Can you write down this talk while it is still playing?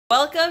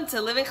Welcome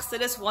to Living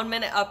Chassidus 1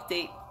 Minute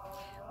Update.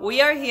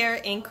 We are here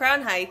in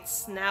Crown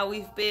Heights. Now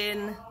we've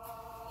been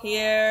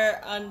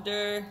here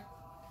under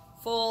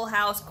full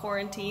house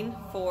quarantine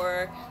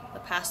for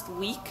the past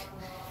week.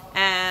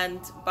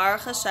 And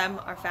Baruch Hashem,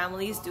 our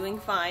family is doing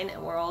fine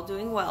and we're all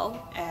doing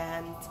well.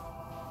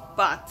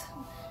 But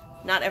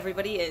not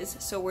everybody is.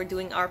 So we're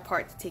doing our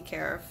part to take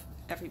care of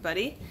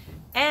everybody.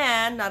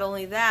 And not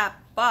only that,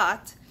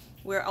 but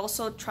we're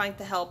also trying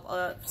to help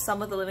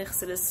some of the Living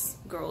Chassidus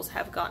girls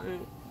have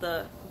gotten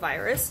the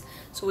virus.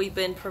 So we've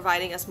been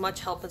providing as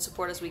much help and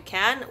support as we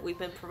can. We've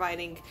been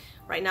providing,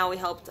 right now we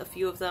helped a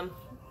few of them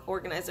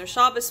organize their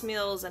Shabbos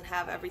meals and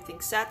have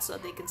everything set so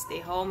that they can stay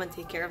home and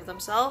take care of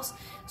themselves.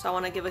 So I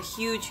want to give a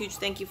huge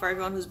thank you for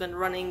everyone who's been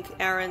running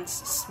errands,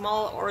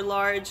 small or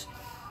large,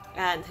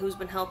 and who's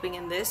been helping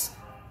in this.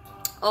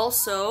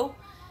 Also,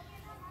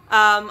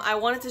 I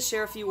wanted to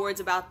share a few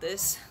words about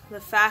this. The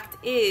fact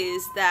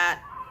is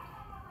that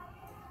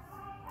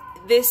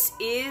this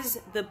is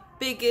the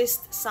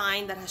biggest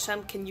sign that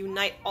Hashem can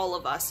unite all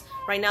of us.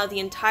 Right now, the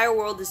entire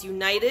world is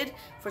united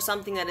for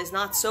something that is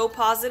not so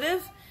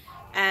positive,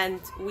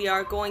 and we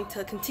are going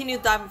to continue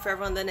diving for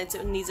everyone that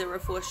needs a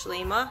Refuah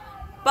shelaima.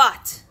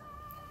 But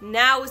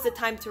now is the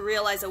time to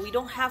realize that we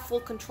don't have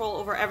full control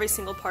over every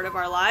single part of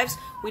our lives.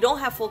 We don't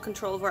have full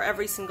control over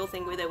every single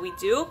thing that we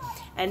do.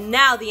 And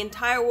now the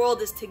entire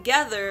world is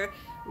together,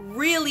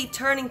 really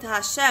turning to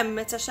Hashem.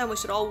 It's Hashem. We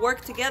should all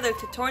work together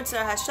to turn to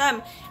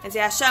Hashem and say,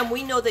 Hashem,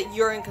 we know that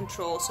you're in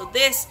control. So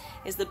this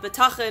is the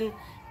bitachon,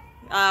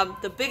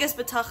 the biggest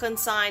bitachon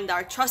sign,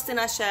 our trust in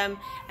Hashem,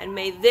 and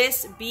may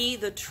this be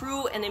the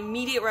true and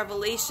immediate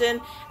revelation.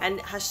 And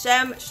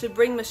Hashem should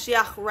bring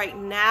Moshiach right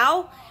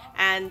now.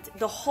 And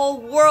the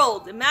whole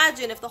world,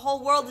 imagine if the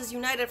whole world is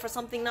united for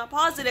something not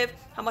positive,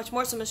 how much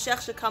more so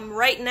Moshiach should come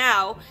right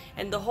now,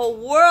 and the whole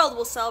world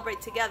will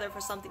celebrate together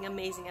for something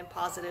amazing and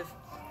positive.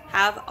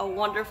 Have a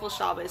wonderful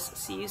Shabbos.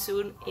 See you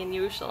soon in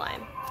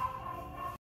Yerushalayim.